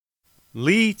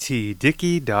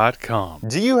LeeTDickey.com.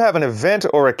 Do you have an event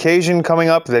or occasion coming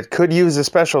up that could use a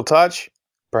special touch?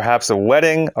 Perhaps a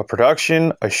wedding, a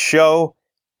production, a show?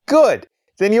 Good!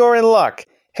 Then you're in luck.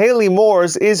 Haley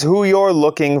Moores is who you're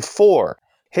looking for.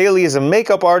 Haley is a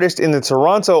makeup artist in the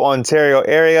Toronto, Ontario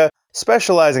area,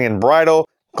 specializing in bridal,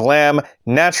 glam,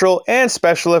 natural, and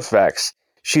special effects.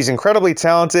 She's incredibly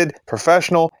talented,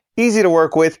 professional, easy to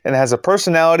work with, and has a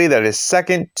personality that is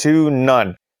second to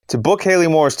none. To book Haley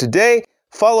Moores today,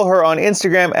 follow her on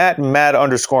Instagram at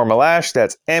mad_milash,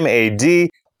 that's MAD_MILASH,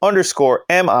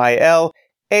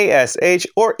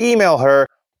 or email her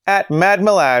at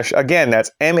madmilash, again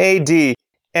that's MADMILASH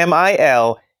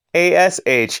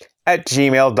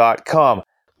 @gmail.com.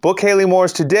 Book Haley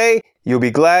Moores today, you'll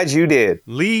be glad you did.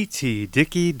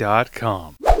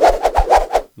 LeeTDickey.com.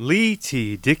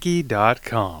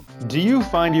 LeeTDickey.com. Do you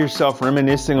find yourself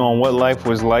reminiscing on what life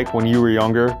was like when you were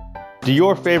younger? Do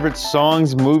your favorite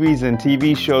songs, movies, and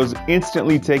TV shows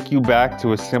instantly take you back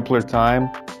to a simpler time?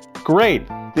 Great!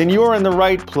 Then you're in the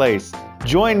right place.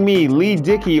 Join me, Lee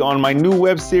Dickey, on my new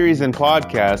web series and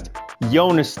podcast,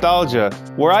 Yo Nostalgia,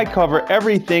 where I cover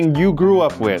everything you grew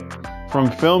up with.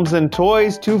 From films and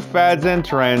toys to fads and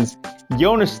trends,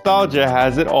 Yo Nostalgia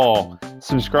has it all.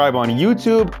 Subscribe on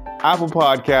YouTube, Apple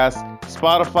Podcasts,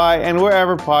 Spotify, and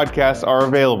wherever podcasts are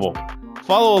available.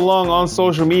 Follow along on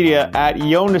social media at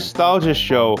Yo Nostalgia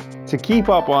Show to keep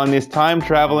up on this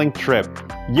time-traveling trip.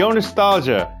 Yo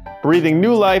Nostalgia, breathing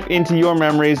new life into your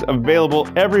memories, available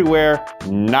everywhere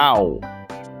now.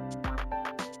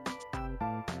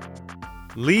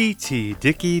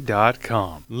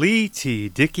 LeeTDickey.com.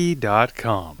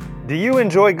 LeeTDickey.com. Do you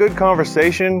enjoy good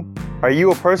conversation? Are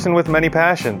you a person with many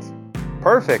passions?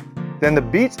 Perfect. Then the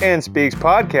Beats and Speaks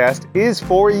podcast is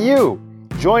for you.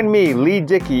 Join me, Lee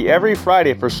Dickey, every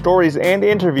Friday for stories and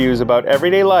interviews about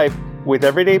everyday life with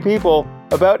everyday people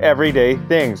about everyday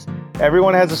things.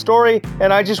 Everyone has a story,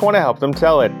 and I just want to help them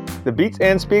tell it. The Beats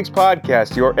and Speaks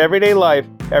podcast, your everyday life,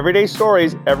 everyday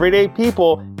stories, everyday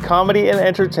people, comedy and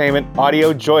entertainment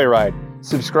audio joyride.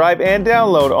 Subscribe and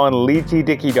download on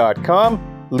LeeTDickey.com,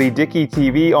 Lee Dickey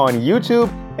TV on YouTube,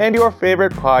 and your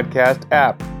favorite podcast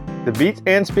app. The Beats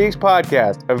and Speaks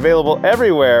podcast, available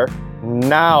everywhere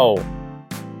now.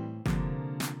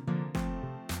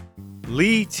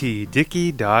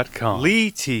 LeeTDickey.com.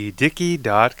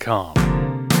 LeeTDickey.com.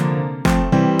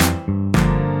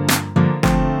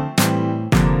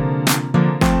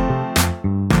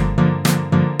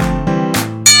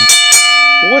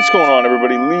 What's going on,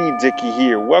 everybody? Lee Dickey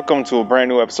here. Welcome to a brand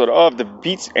new episode of the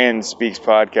Beats and Speaks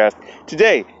podcast.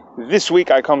 Today, this week,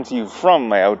 I come to you from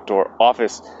my outdoor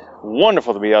office.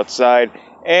 Wonderful to be outside.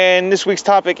 And this week's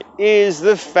topic is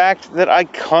the fact that I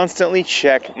constantly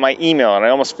check my email. And I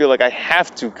almost feel like I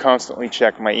have to constantly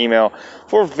check my email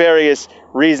for various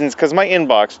reasons because my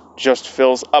inbox just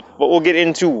fills up. But we'll get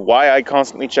into why I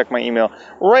constantly check my email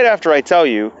right after I tell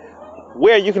you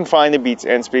where you can find the Beats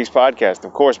and Speaks podcast.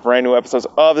 Of course, brand new episodes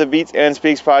of the Beats and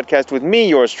Speaks podcast with me,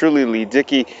 yours truly, Lee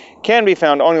Dickey, can be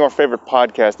found on your favorite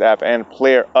podcast app and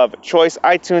player of choice,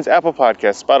 iTunes, Apple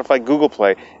Podcasts, Spotify, Google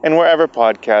Play, and wherever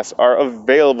podcasts are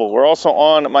available. We're also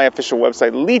on my official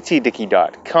website,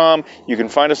 LeeTDickey.com. You can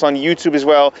find us on YouTube as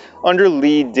well under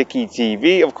Lee Dickey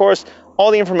TV. Of course,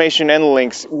 all the information and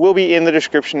links will be in the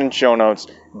description and show notes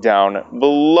down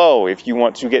below. If you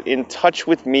want to get in touch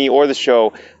with me or the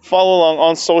show, follow along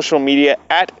on social media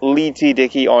at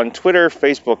LeeTDickey on Twitter,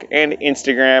 Facebook, and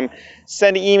Instagram.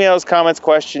 Send emails, comments,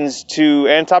 questions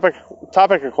and topic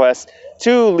requests to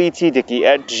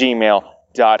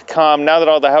LeeTDickey@gmail.com. Now that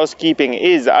all the housekeeping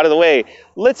is out of the way,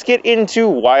 let's get into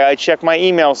why I check my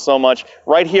email so much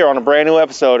right here on a brand new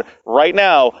episode right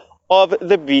now of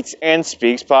the Beats and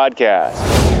Speaks podcast.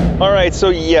 All right, so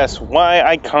yes, why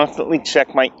I constantly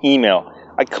check my email.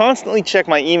 I constantly check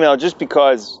my email just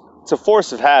because it's a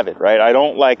force of habit, right? I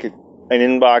don't like an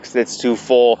inbox that's too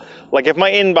full. Like if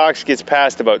my inbox gets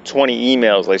past about 20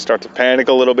 emails, I start to panic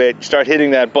a little bit. You start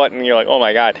hitting that button, and you're like, oh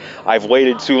my God, I've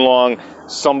waited too long.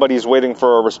 Somebody's waiting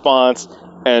for a response.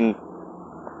 And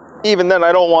even then,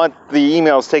 I don't want the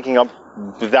emails taking up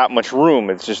that much room.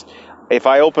 It's just, if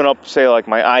I open up, say, like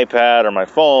my iPad or my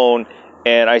phone,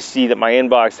 and I see that my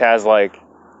inbox has like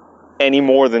any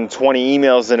more than 20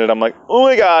 emails in it, I'm like, oh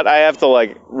my God, I have to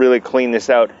like really clean this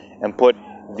out and put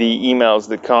the emails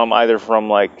that come either from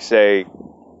like, say,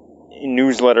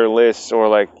 newsletter lists or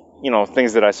like, you know,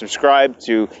 things that I subscribe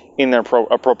to in their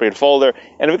appropriate folder.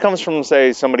 And if it comes from,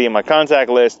 say, somebody in my contact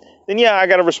list, then yeah, I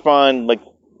got to respond like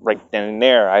right then and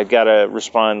there. I got to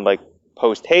respond like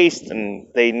post haste, and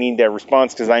they need their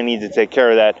response because I need to take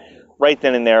care of that right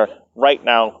then and there, right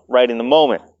now, right in the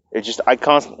moment. It just, I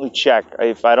constantly check.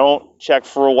 If I don't check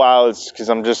for a while, it's because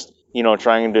I'm just,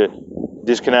 trying to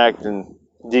disconnect and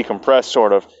decompress,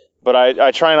 sort of. But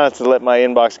I try not to let my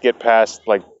inbox get past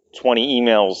like 20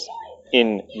 emails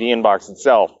in the inbox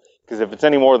itself. Because if it's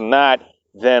any more than that,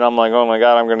 then I'm like, oh my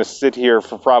God, I'm going to sit here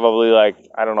for probably like,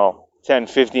 I don't know, 10,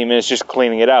 15 minutes just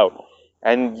cleaning it out.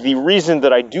 And the reason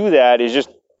that I do that is just,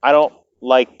 I don't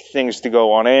like things to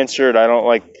go unanswered. I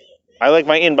like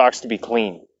my inbox to be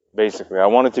clean, basically. I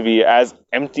want it to be as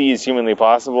empty as humanly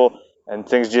possible and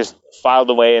things just filed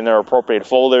away in their appropriate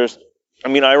folders. I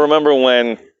mean, I remember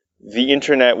when the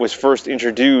internet was first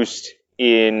introduced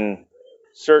in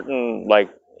certain,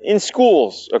 in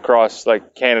schools across,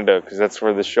 Canada, because that's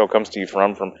where this show comes to you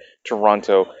from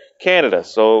Toronto, Canada.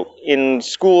 So in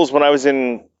schools, when I was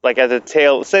in, at the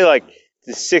tail, say,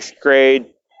 the 6th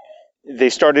grade, they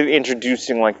started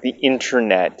introducing, the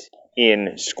internet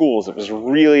in schools. It was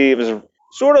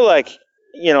sort of like,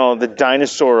 the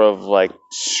dinosaur of,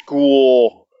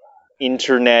 school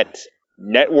internet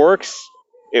networks.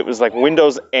 It was like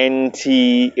Windows NT.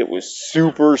 It was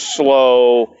super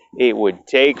slow. It would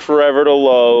take forever to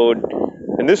load.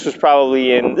 And this is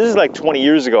 20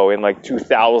 years ago, in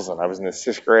 2000. I was in the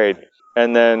 6th grade.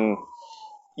 And then,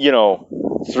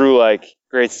 through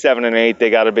grade 7 and 8, they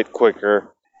got a bit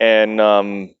quicker. And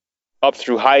up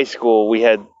through high school, we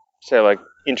had, say,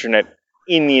 internet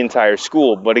in the entire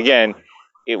school. But again,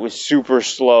 it was super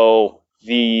slow.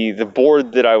 The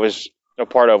board that I was a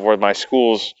part of, where my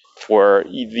schools were,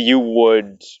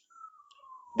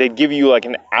 they'd give you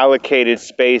an allocated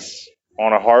space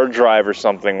on a hard drive or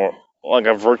something, or like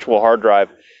a virtual hard drive,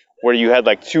 where you had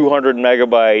 200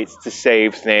 megabytes to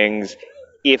save things,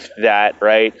 if that,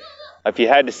 right? If you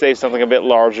had to save something a bit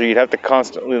larger, you'd have to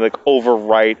constantly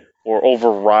overwrite or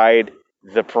override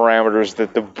the parameters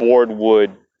that the board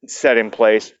would set in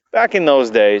place back in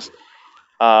those days.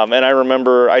 And I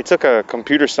remember I took a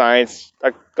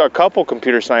couple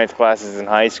computer science classes in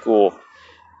high school,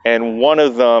 and one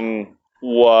of them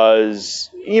was,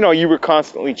 you were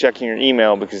constantly checking your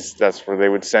email because that's where they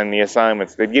would send the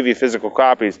assignments. They'd give you physical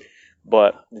copies,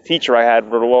 but the teacher I had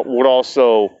would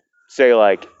also say,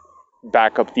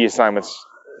 back up the assignments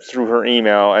through her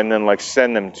email and then,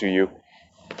 send them to you.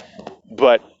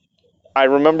 But I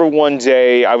remember one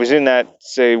day I was in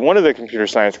one of the computer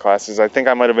science classes. I think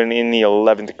I might have been in the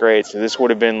 11th grade, so this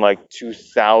would have been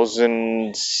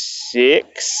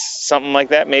 2006, something like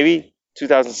that, maybe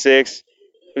 2006. It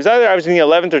was either I was in the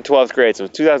 11th or 12th grade, so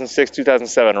 2006,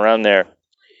 2007, around there.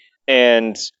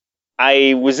 And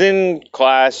I was in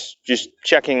class just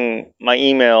checking my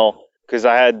email because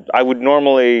I didn't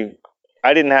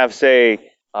have,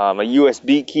 say, a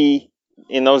USB key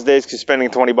in those days, because spending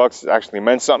 $20 actually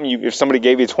meant something. If somebody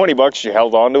gave you $20, you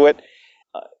held on to it.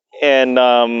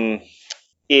 And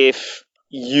if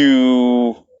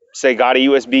you, say, got a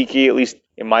USB key, at least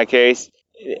in my case,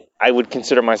 I would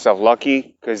consider myself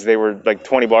lucky, because they were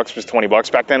 $20 was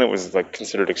 $20 back then. It was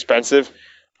considered expensive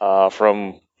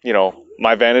from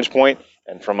my vantage point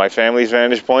and from my family's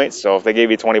vantage point. So if they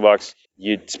gave you $20,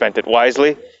 you'd spent it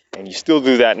wisely, and you still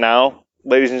do that now,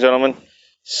 ladies and gentlemen.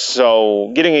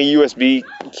 So getting a USB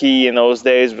key in those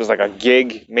days was a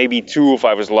gig, maybe 2 if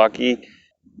I was lucky,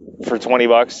 for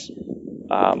 $20.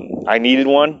 I needed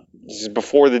one. This is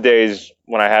before the days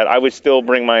when I would still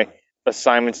bring my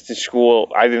assignments to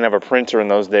school. I didn't have a printer in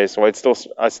those days, so I'd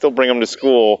still bring them to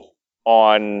school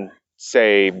on,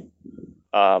 say,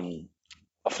 a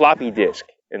floppy disk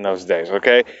in those days.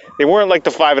 Okay, they weren't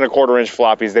the 5 1/4 inch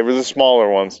floppies; they were the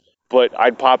smaller ones. But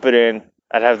I'd pop it in.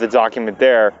 I'd have the document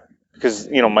there. Because,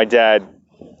 my dad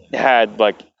had,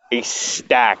 a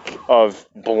stack of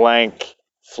blank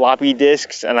floppy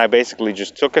disks, and I basically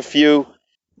just took a few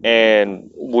and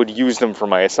would use them for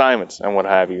my assignments and what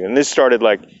have you. And this started,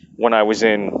 when I was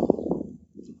in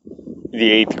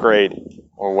the 8th grade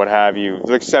or what have you,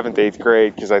 7th, 8th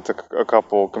grade, because I took a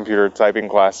couple computer typing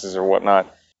classes or whatnot.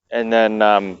 And then,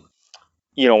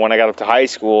 when I got up to high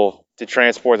school to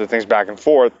transport the things back and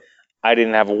forth, I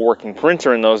didn't have a working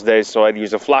printer in those days, so I'd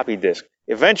use a floppy disk.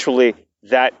 Eventually,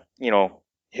 that,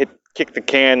 kicked the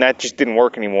can. That just didn't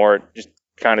work anymore. It just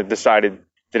kind of decided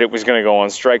that it was going to go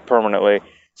on strike permanently.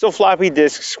 So floppy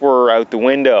disks were out the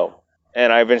window,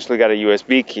 and I eventually got a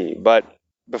USB key. But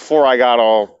before I got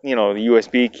the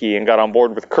USB key and got on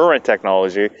board with current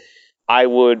technology, I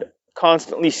would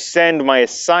constantly send my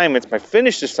assignments, my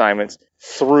finished assignments,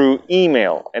 through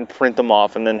email and print them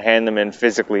off and then hand them in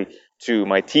physically to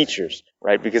my teachers,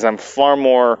 right? Because I'm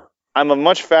a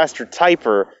much faster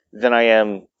typer than I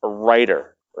am a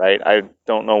writer, right? I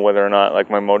don't know whether or not like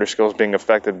my motor skills being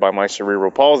affected by my cerebral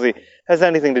palsy has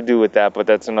anything to do with that, but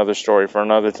that's another story for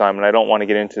another time, and I don't want to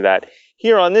get into that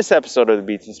here on this episode of the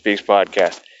Beats and Speaks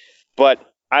podcast. But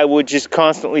I would just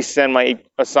constantly send my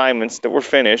assignments that were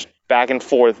finished back and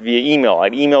forth via email.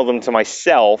 I'd email them to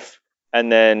myself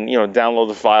and then, download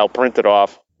the file, print it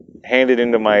off, hand it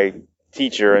into my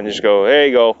teacher, and just go, there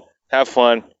you go, have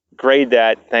fun, grade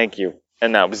that, thank you.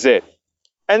 And that was it.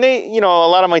 And they, a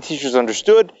lot of my teachers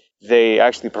understood. They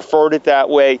actually preferred it that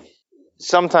way.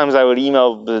 Sometimes I would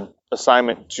email the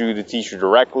assignment to the teacher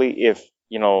directly if,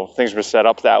 things were set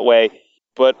up that way.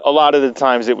 But a lot of the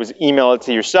times it was email it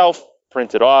to yourself,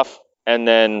 print it off, and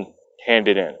then hand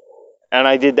it in. And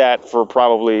I did that for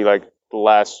probably like the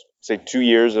last, say, 2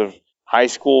 years of high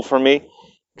school for me,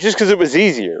 just because it was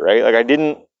easier, right? Like I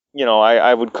didn't,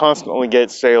 I would constantly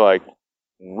get, say, like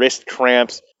wrist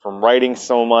cramps from writing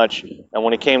so much. And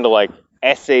when it came to like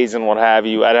essays and what have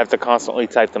you, I'd have to constantly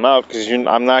type them out because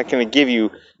I'm not going to give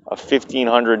you a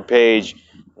 1,500 page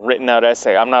written out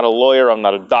essay. I'm not a lawyer. I'm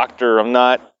not a doctor. I'm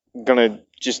not going to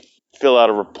just fill out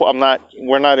a report.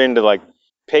 We're not into like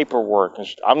paperwork.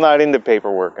 I'm not into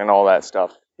paperwork and all that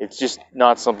stuff. It's just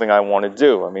not something I want to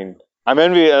do. I mean, I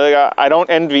don't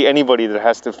envy anybody that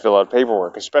has to fill out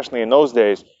paperwork, especially in those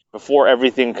days before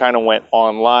everything kind of went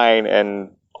online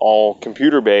and all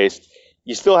computer based.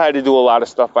 You still had to do a lot of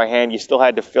stuff by hand. You still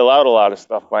had to fill out a lot of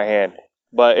stuff by hand.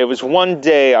 But it was one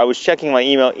day I was checking my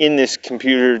email in this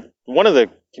one of the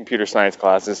computer science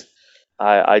classes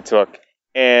I took,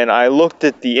 and I looked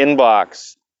at the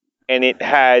inbox, and it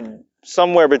had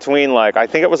somewhere between like, I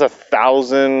think it was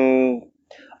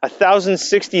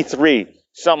 1,063,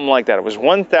 something like that. It was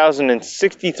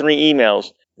 1,063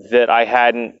 emails that I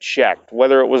hadn't checked,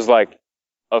 whether it was like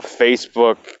a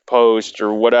Facebook post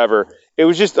or whatever. It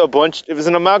was just it was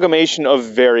an amalgamation of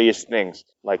various things,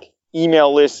 like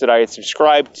email lists that I had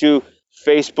subscribed to,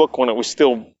 Facebook when it was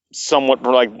still somewhat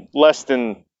like less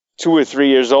than 2 or 3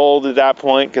 years old at that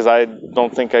point, because I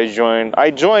don't think I joined.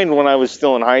 I joined when I was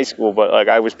still in high school, but like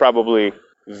I was probably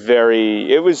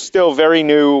it was still very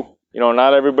new.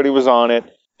 Not everybody was on it,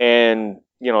 and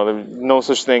there was no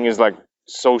such thing as like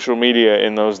social media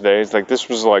in those days. Like this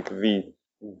was like the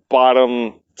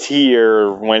bottom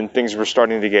tier when things were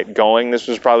starting to get going. This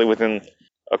was probably within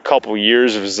a couple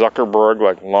years of Zuckerberg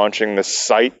like launching the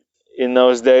site in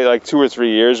those days, like 2 or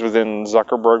 3 years within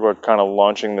Zuckerberg like kind of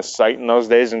launching the site in those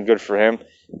days, and good for him.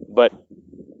 But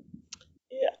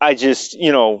I just,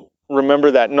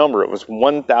 remember that number. It was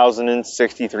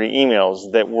 1,063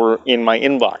 emails that were in my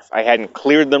inbox. I hadn't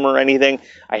cleared them or anything.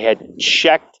 I hadn't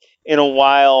checked in a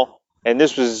while. And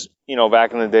this was,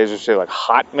 back in the days of, say, like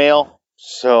Hotmail.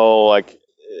 So, like,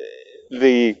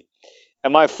 and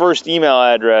my first email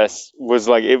address was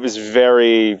like, it was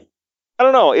very, I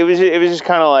don't know. It was just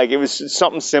kind of like, it was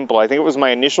something simple. I think it was my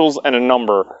initials and a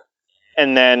number,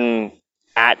 and then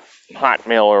at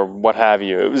Hotmail or what have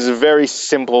you. It was a very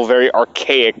simple, very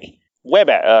archaic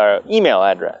email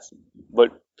address,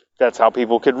 but that's how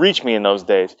people could reach me in those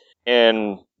days.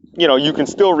 And you can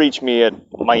still reach me at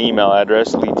my email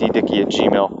address,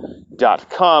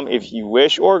 leetdickey@gmail.com, if you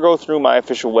wish, or go through my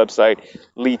official website,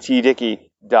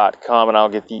 leetdickey.com, and I'll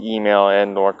get the email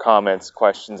and or comments,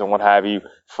 questions, and what have you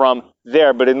from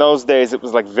there. But in those days, it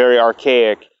was like very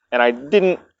archaic, and I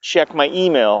didn't check my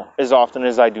email as often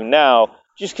as I do now,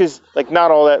 just because like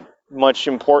not all that much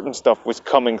important stuff was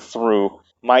coming through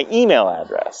my email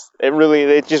address.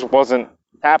 It just wasn't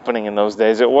happening in those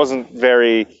days. I wasn't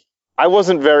very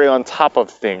on top of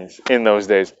things in those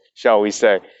days, shall we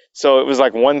say. So it was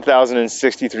like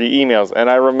 1,063 emails. And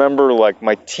I remember like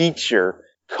my teacher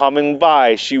coming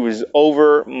by. She was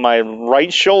over my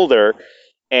right shoulder,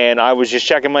 and I was just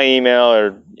checking my email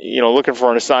or, looking for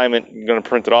an assignment, going to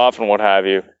print it off and what have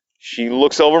you. She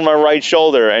looks over my right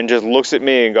shoulder and just looks at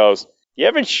me and goes, "You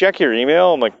ever check your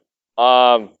email?" I'm like,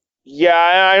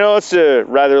 yeah, I know it's a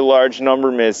rather large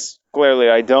number, miss.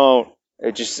 Clearly I don't.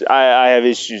 I have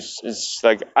issues. It's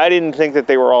like, I didn't think that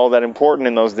they were all that important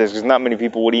in those days because not many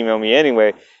people would email me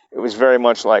anyway. It was very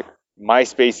much like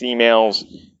MySpace emails,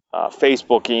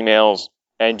 Facebook emails,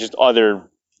 and just other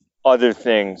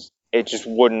things. It just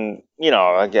wouldn't,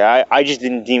 I just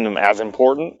didn't deem them as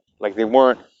important. Like they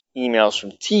weren't emails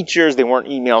from teachers, they weren't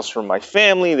emails from my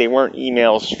family, they weren't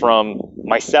emails from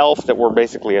myself that were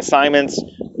basically assignments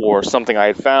or something I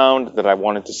had found that I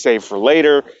wanted to save for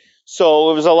later.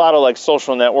 So it was a lot of like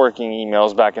social networking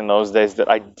emails back in those days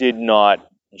that I did not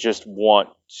just want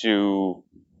to,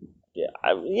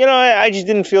 I just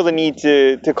didn't feel the need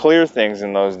to clear things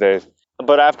in those days.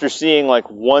 But after seeing like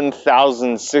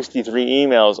 1,063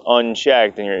 emails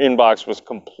unchecked and your inbox was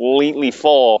completely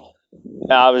full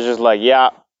And I was just like, yeah,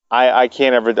 I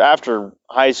can't ever. After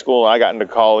high school, I got into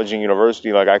college and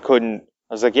university. Like I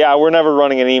was like, yeah, we're never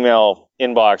running an email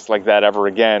inbox like that ever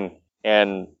again.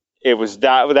 And it was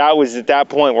that was at that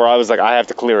point where I was like, I have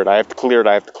to clear it. I have to clear it.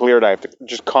 I have to clear it. I have to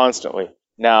just constantly.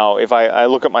 Now, if I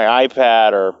look at my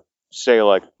iPad or say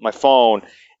like my phone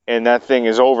and that thing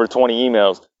is over 20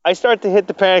 emails, I start to hit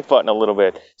the panic button a little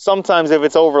bit. Sometimes if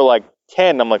it's over like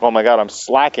 10, I'm like, oh my God, I'm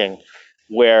slacking.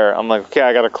 Where I'm like, okay,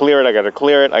 I got to clear it. I got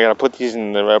to put these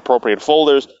in the appropriate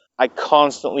folders. I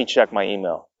constantly check my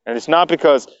email. And it's not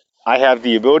because I have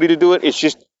the ability to do it. It's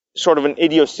just sort of an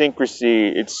idiosyncrasy.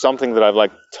 It's something that I've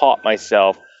like taught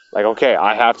myself. Like, okay,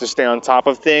 I have to stay on top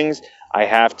of things. I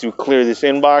have to clear this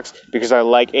inbox because I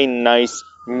like a nice,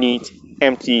 neat,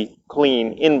 empty,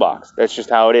 clean inbox. That's just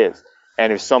how it is.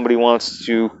 And if somebody wants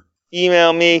to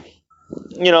email me,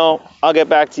 I'll get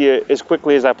back to you as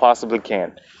quickly as I possibly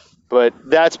can. But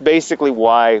that's basically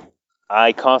why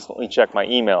I constantly check my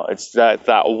email. It's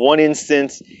that one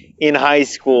instance in high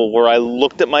school where I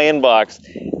looked at my inbox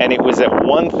and it was at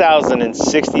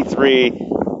 1,063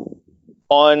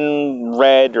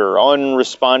 unread or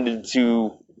unresponded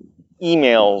to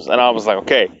emails. And I was like,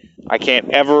 okay, I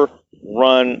can't ever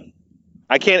have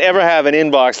an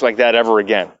inbox like that ever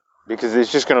again because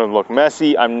it's just going to look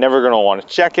messy. I'm never going to want to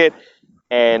check it.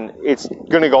 And it's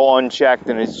going to go unchecked,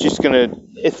 and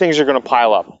things are going to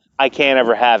pile up. I can't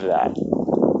ever have that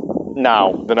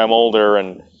now that I'm older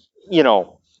and,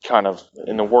 kind of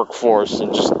in the workforce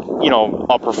and just,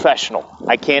 a professional.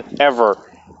 I can't ever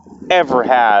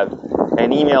have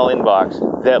an email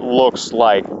inbox that looks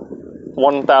like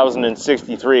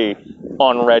 1,063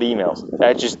 unread emails.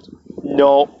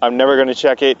 No, I'm never going to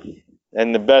check it.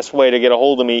 And the best way to get a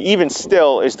hold of me, even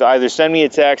still, is to either send me a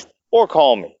text or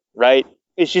call me, right?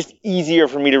 It's just easier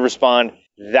for me to respond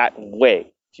that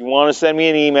way. If you want to send me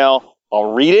an email,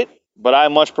 I'll read it, but I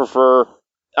much prefer,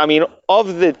 of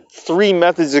the 3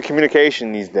 methods of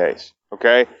communication these days,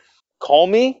 okay? Call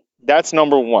me, that's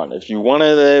number 1. If you want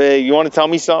to tell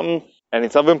me something and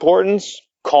it's of importance,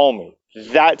 call me.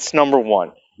 That's number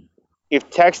 1. If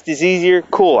text is easier,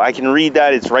 cool, I can read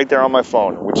that. It's right there on my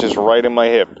phone, which is right in my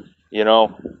hip,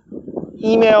 Email,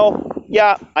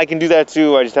 yeah, I can do that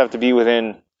too. I just have to be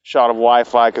within shot of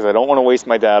Wi-Fi because I don't want to waste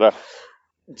my data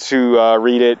to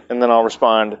read it, and then I'll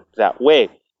respond that way.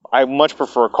 I much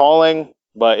prefer calling,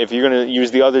 but if you're going to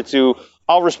use the other 2,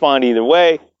 I'll respond either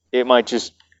way. It might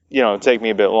just, take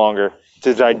me a bit longer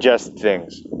to digest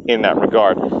things in that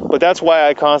regard. But that's why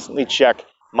I constantly check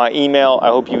my email. I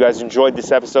hope you guys enjoyed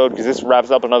this episode because this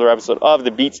wraps up another episode of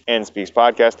the Beats and Speaks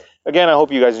podcast. Again, I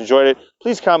hope you guys enjoyed it.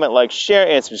 Please comment, like, share,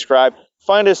 and subscribe.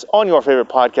 Find us on your favorite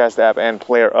podcast app and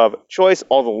player of choice.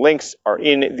 All the links are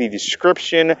in the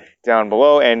description down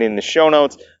below and in the show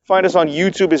notes. Find us on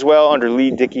YouTube as well under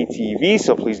Lee Dickey TV,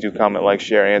 so please do comment, like,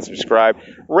 share, and subscribe.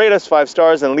 Rate us 5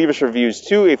 stars and leave us reviews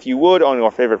too, if you would, on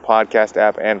your favorite podcast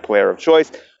app and player of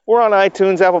choice. We're on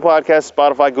iTunes, Apple Podcasts,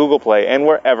 Spotify, Google Play, and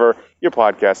wherever your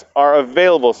podcasts are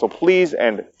available. So please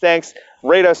and thanks,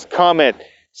 rate us, comment,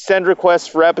 send requests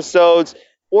for episodes,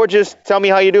 or just tell me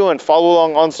how you're doing. Follow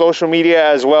along on social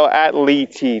media as well at Lee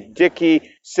T.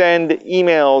 Dickey. Send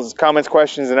emails, comments,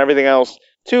 questions, and everything else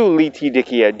to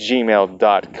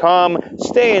leetdickey@gmail.com.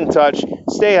 Stay in touch,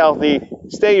 stay healthy,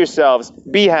 stay yourselves,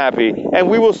 be happy, and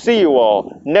we will see you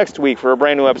all next week for a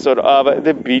brand new episode of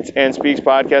the Beats and Speaks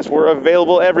podcast. We're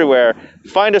available everywhere.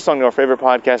 Find us on your favorite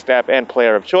podcast app and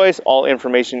player of choice. All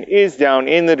information is down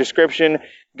in the description.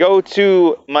 Go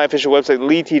to my official website,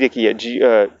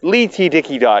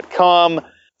 leetdickey.com.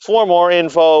 For more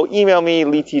info, email me,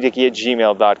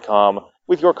 leetdickey@gmail.com,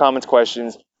 with your comments,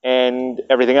 questions, and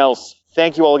everything else.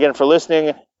 Thank you all again for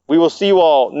listening. We will see you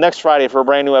all next Friday for a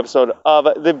brand new episode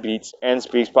of the Beats and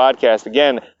Speaks podcast.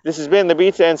 Again, this has been the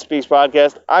Beats and Speaks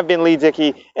podcast. I've been Lee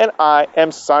Dickey, and I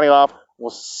am signing off. We'll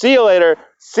see you later.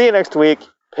 See you next week.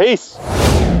 Peace.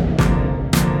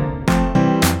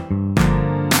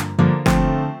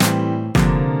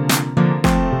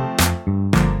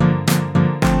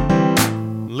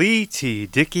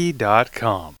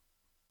 LeeTDickey.com